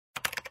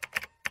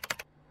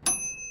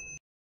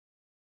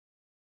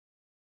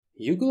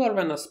Jugular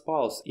venous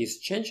pulse is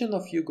changing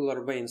of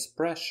jugular veins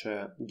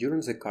pressure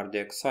during the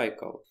cardiac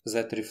cycle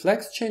that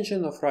reflects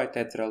changing of right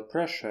atrial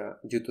pressure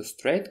due to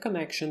straight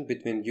connection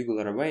between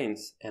jugular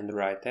veins and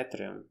right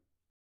atrium.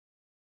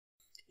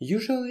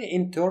 Usually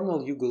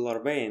internal jugular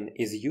vein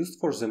is used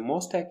for the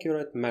most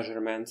accurate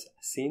measurements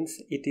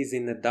since it is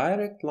in a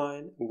direct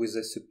line with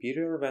the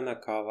superior vena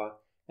cava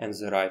and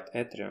the right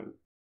atrium.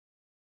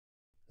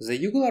 The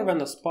jugular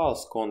venous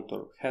pulse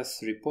contour has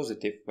three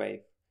positive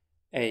waves,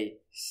 A,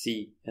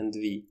 C, and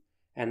V,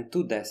 and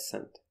two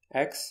descent,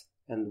 X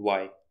and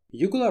Y.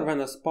 Jugular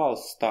venous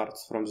pulse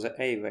starts from the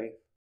A wave.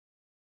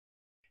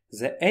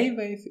 The A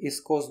wave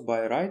is caused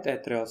by right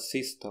atrial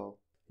systole,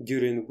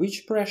 during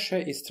which pressure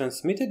is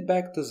transmitted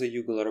back to the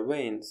jugular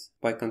veins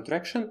by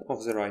contraction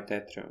of the right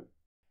atrium.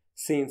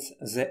 Since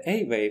the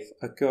A wave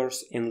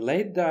occurs in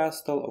late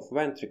diastole of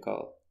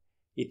ventricle,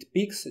 it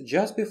peaks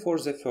just before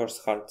the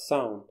first heart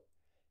sound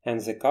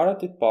and the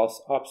carotid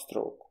pulse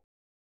upstroke.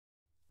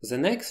 The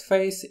next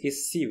phase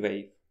is C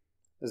wave.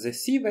 The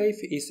C wave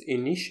is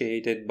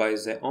initiated by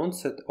the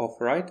onset of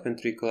right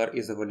ventricular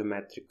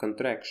isovolumetric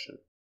contraction,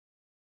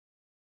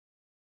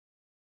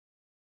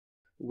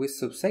 with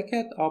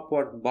subsequent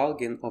upward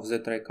bulging of the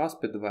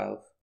tricuspid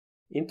valve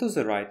into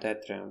the right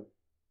atrium.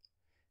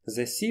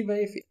 The C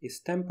wave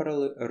is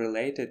temporally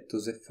related to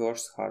the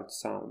first heart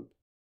sound.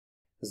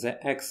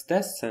 The X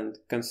descent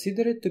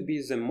considered to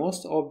be the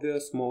most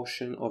obvious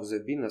motion of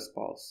the venous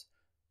pulse.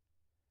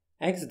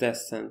 X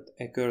descent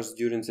occurs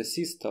during the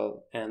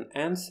systole and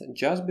ends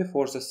just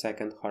before the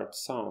second heart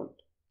sound.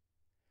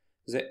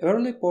 The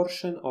early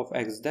portion of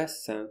X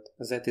descent,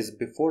 that is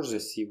before the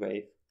C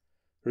wave,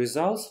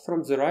 results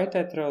from the right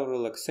atrial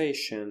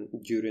relaxation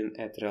during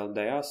atrial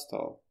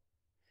diastole.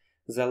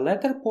 The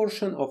latter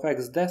portion of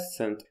X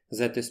descent,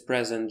 that is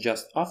present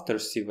just after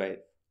C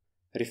wave,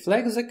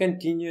 reflects the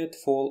continued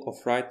fall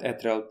of right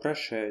atrial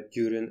pressure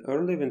during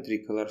early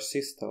ventricular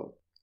systole,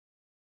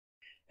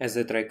 as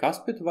the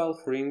tricuspid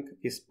valve ring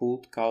is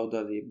pulled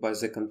caudally by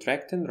the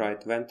contracting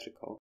right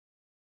ventricle.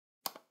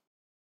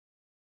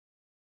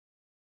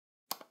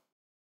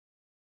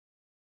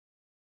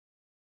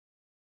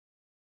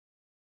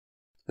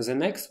 The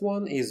next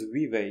one is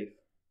V wave.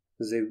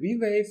 The V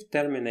wave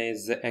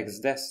terminates the X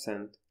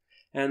descent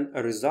and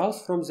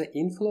results from the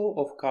inflow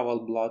of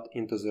caval blood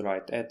into the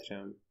right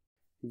atrium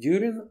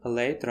during a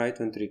late right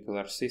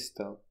ventricular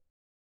systole,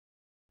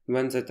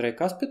 when the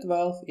tricuspid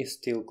valve is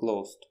still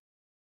closed.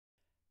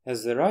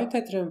 As the right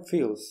atrium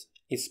fills,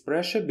 its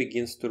pressure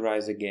begins to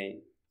rise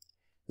again.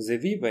 The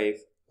V wave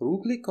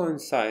rudely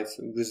coincides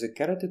with the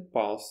carotid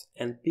pulse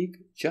and peaks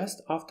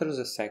just after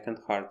the second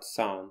heart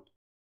sound.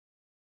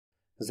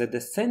 The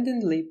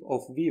descending lip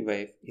of V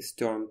wave is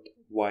termed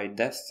Y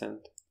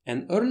descent.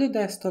 An early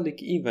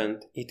diastolic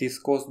event, it is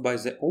caused by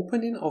the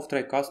opening of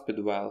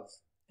tricuspid valve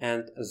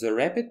and the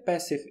rapid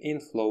passive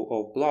inflow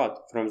of blood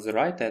from the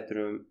right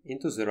atrium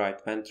into the right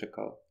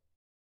ventricle.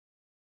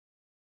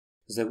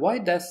 The Y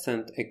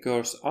descent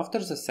occurs after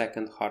the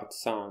second heart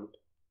sound.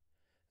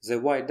 The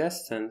Y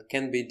descent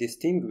can be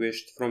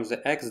distinguished from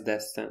the X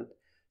descent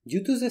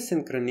due to the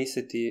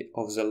synchronicity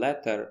of the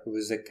latter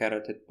with the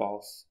carotid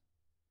pulse.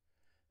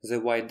 The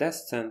Y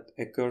descent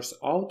occurs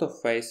out of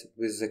phase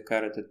with the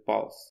carotid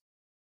pulse.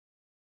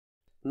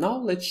 Now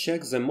let's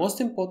check the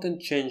most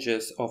important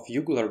changes of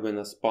jugular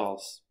venous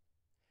pulse.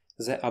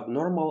 The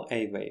abnormal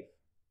A wave.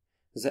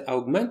 The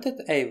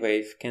augmented A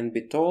wave can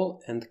be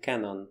tall and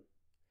cannon.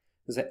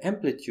 The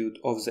amplitude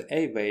of the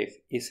A wave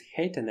is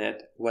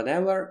heightened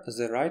whenever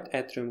the right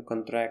atrium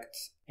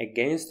contracts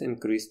against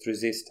increased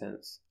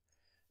resistance.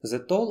 The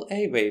tall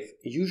A wave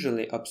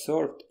usually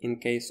observed in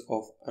case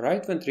of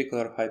right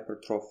ventricular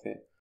hypertrophy,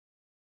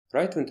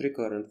 right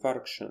ventricular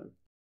infarction,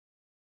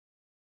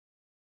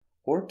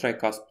 or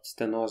tricuspid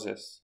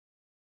stenosis.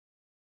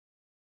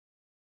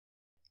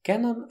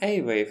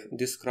 cannonThe wave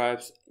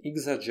describes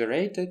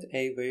exaggerated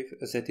A wave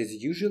that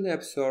is usually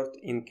observed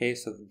in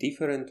case of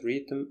different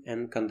rhythm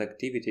and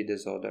conductivity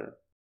disorder.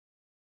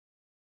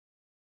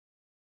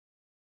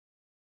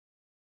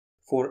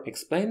 For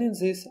explaining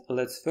this,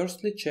 let's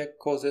firstly check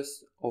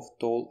causes of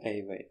tall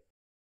A wave.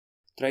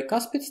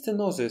 Tricuspid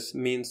stenosis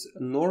means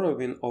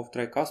narrowing of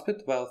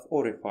tricuspid valve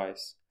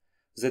orifice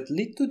that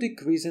lead to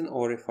decreasing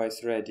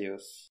orifice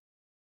radius.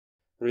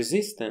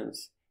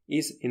 Resistance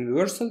is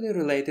inversely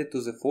related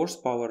to the force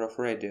power of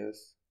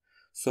radius,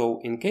 so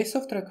in case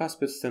of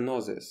tricuspid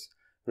stenosis,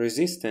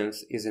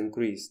 resistance is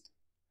increased.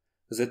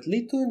 That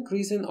lead to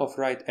increasing of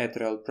right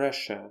atrial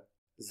pressure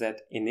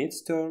that in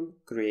its turn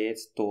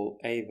creates tall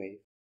A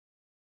wave.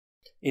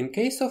 In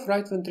case of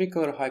right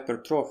ventricular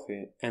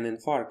hypertrophy and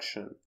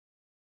infarction,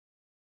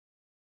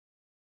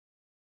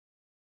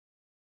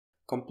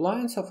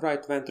 compliance of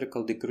right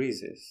ventricle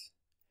decreases.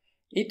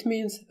 It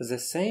means the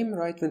same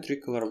right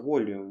ventricular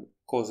volume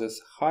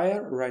causes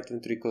higher right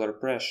ventricular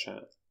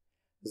pressure,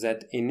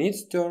 that in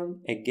its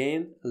turn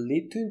again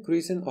lead to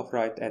increasing of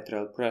right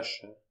atrial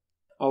pressure.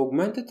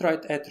 Augmented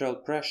right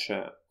atrial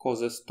pressure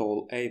causes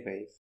tall A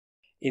wave.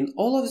 In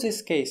all of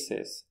these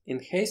cases,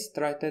 enhanced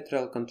right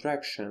atrial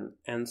contraction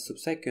and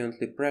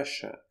subsequently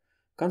pressure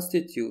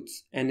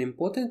constitutes an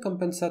important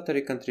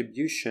compensatory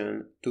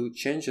contribution to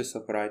changes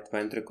of right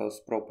ventricle's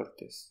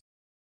properties.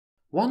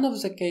 One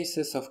of the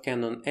cases of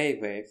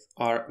cannonThe wave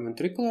are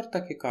ventricular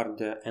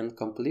tachycardia and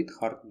complete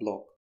heart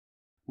block.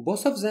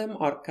 Both of them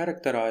are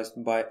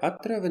characterized by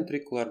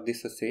atrioventricular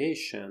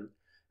dissociation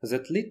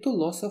that lead to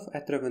loss of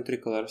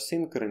atrioventricular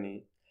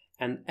synchrony,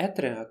 and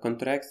atria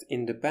contracts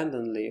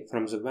independently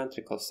from the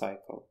ventricle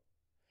cycle.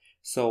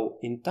 So,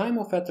 in time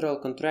of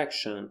atrial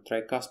contraction,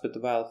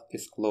 tricuspid valve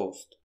is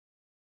closed.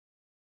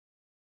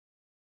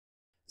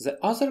 The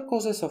other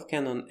causes of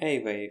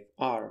cannonThe wave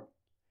are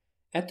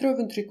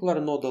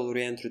atrioventricular nodal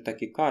reentry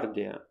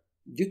tachycardia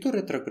due to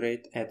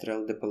retrograde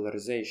atrial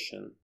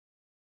depolarization.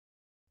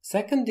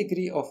 Second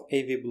degree of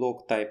AV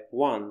block type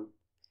 1,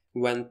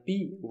 when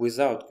P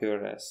without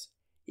QRS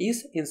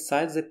is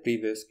inside the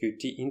previous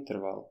QT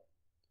interval.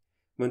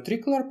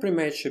 Ventricular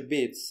premature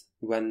beats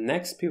when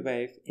next P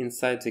wave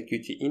inside the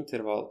QT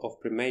interval of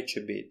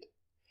premature beat,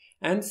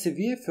 and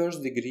severe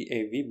first degree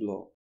AV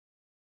block.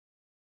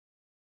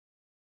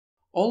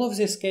 All of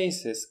these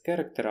cases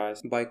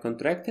characterized by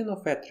contracting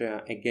of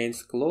atria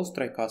against closed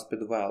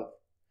tricuspid valve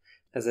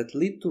that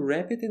lead to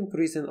rapid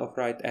increasing of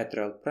right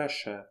atrial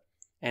pressure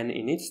and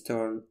in its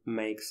turn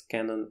makes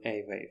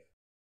cannonThe wave.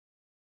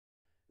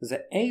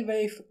 The A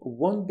wave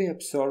won't be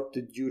observed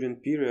during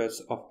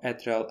periods of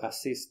atrial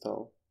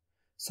asystole,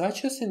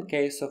 such as in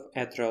case of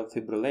atrial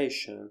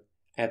fibrillation,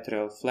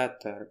 atrial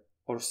flutter,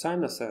 or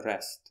sinus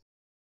arrest.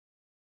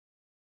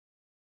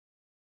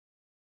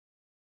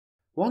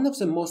 One of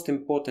the most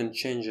important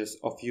changes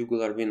of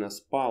jugular venous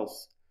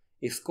pulse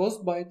is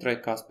caused by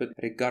tricuspid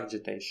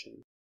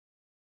regurgitation.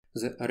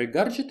 The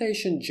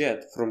regurgitation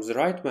jet from the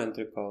right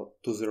ventricle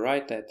to the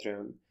right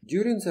atrium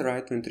during the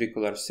right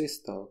ventricular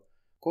systole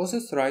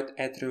causes right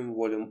atrium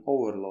volume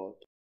overload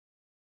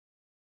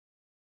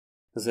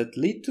that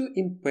lead to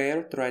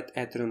impaired right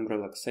atrium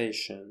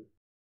relaxation.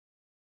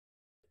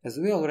 As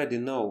we already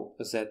know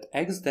that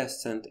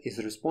X-descent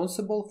is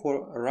responsible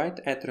for right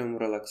atrium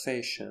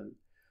relaxation,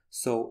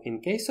 so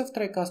in case of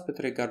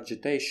tricuspid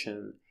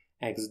regurgitation,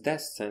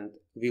 X-descent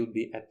will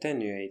be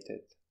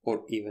attenuated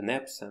or even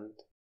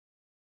absent.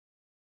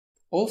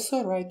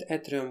 Also, right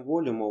atrium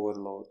volume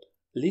overload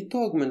lead to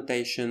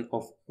augmentation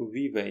of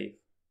V wave,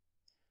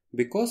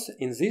 because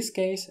in this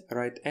case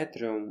right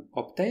atrium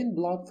obtain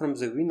blood from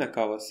the vena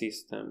cava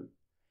system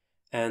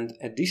and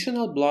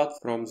additional blood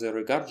from the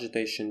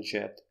regurgitation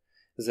jet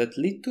that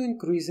lead to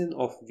increasing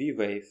of V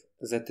wave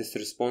that is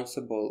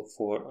responsible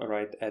for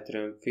right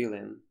atrium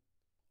filling.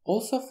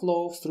 Also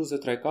flow through the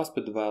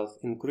tricuspid valve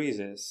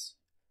increases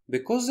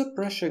because the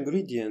pressure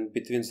gradient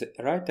between the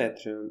right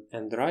atrium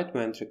and right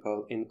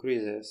ventricle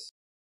increases,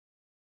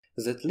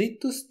 that lead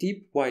to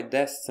steep Y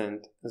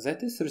descent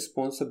that is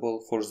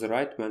responsible for the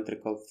right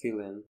ventricle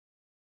filling.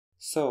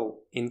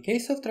 So, in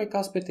case of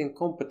tricuspid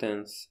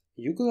incompetence,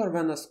 jugular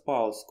venous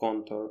pulse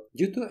contour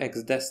due to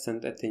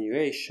X-descent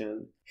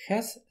attenuation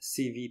has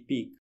CV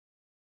peak,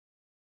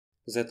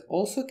 that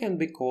also can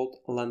be called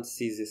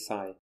Lancisi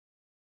site.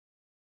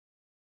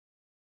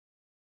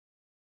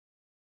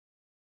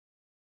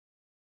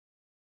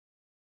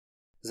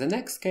 The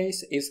next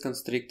case is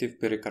constrictive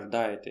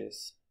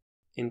pericarditis.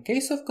 In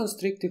case of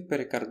constrictive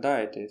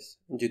pericarditis,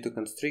 due to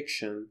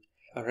constriction,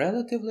 a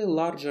relatively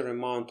larger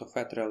amount of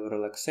atrial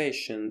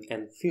relaxation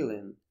and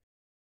filling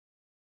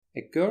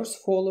occurs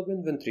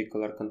following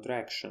ventricular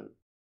contraction.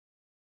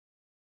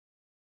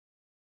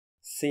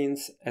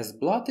 Since as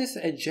blood is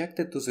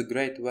ejected to the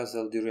great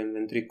vessel during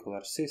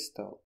ventricular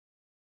systole,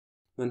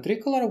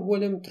 ventricular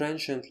volume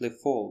transiently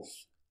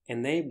falls,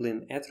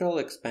 enabling atrial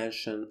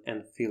expansion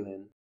and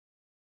filling,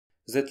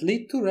 that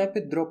lead to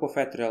rapid drop of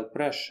atrial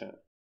pressure.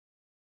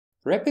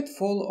 Rapid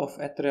fall of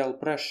atrial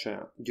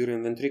pressure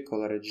during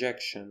ventricular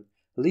ejection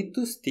lead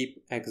to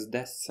steep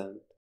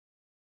X-descent.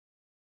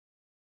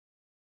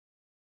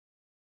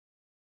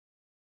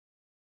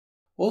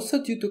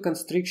 Also due to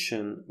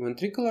constriction,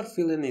 ventricular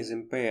filling is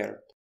impaired,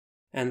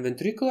 and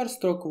ventricular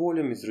stroke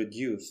volume is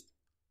reduced.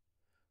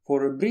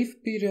 For a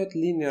brief period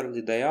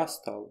linearly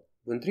diastole,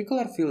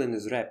 ventricular filling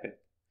is rapid.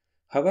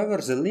 However,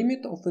 the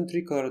limit of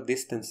ventricular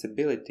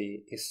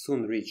distensibility is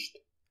soon reached,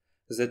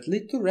 that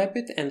lead to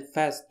rapid and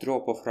fast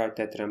drop of right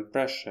atrium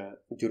pressure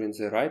during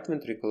the right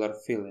ventricular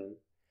filling,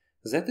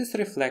 that is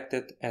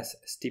reflected as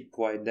steep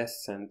Y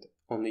descent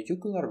on the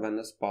jugular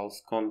venous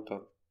pulse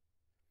contour.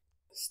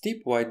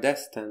 Steep Y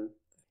descent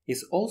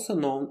is also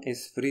known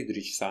as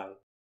Friedreich site.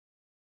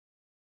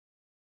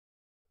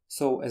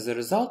 So, as a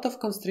result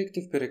of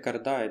constrictive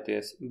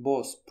pericarditis,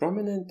 both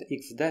prominent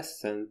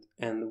X-descent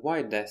and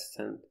Y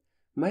descent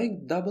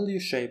make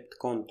W-shaped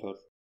contour.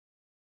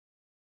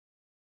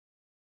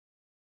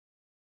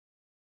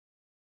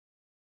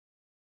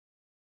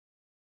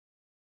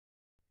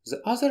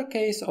 The other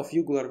case of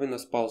jugular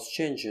venous pulse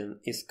changing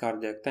is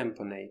cardiac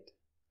tamponade.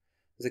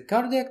 The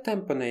cardiac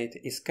tamponade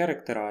is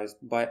characterized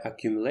by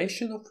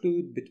accumulation of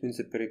fluid between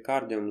the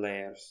pericardium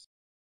layers.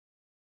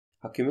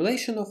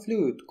 Accumulation of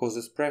fluid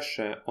causes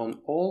pressure on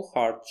all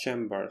heart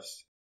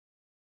chambers.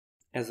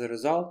 As a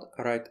result,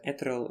 right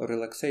atrial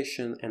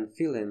relaxation and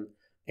filling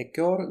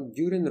occur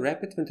during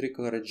rapid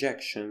ventricular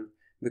ejection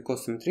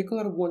because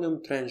ventricular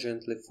volume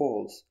transiently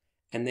falls,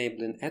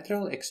 enabling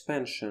atrial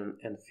expansion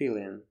and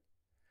filling.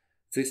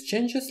 These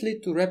changes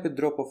lead to rapid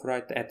drop of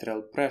right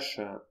atrial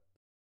pressure,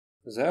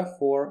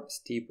 therefore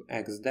steep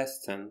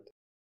X-descent.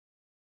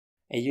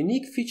 A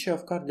unique feature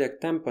of cardiac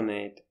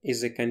tamponade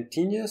is the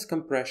continuous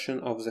compression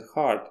of the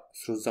heart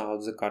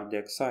throughout the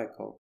cardiac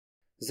cycle.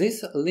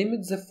 This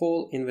limits the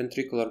fall in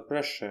ventricular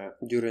pressure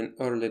during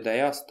early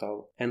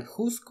diastole and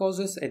thus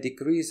causes a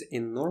decrease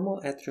in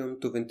normal atrium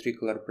to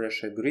ventricular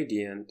pressure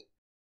gradient.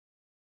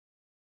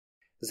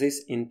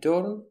 This in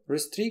turn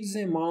restricts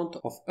the amount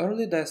of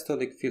early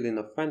diastolic filling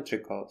of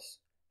ventricles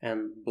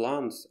and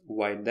blunts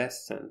wide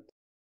descent.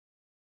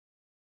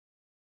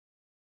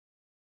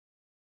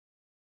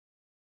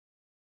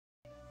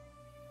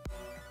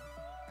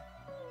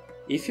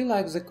 If you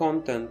like the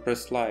content,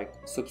 press like,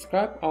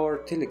 subscribe our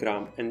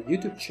Telegram and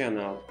YouTube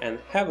channel, and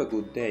have a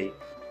good day.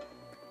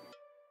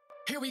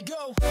 Here we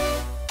go!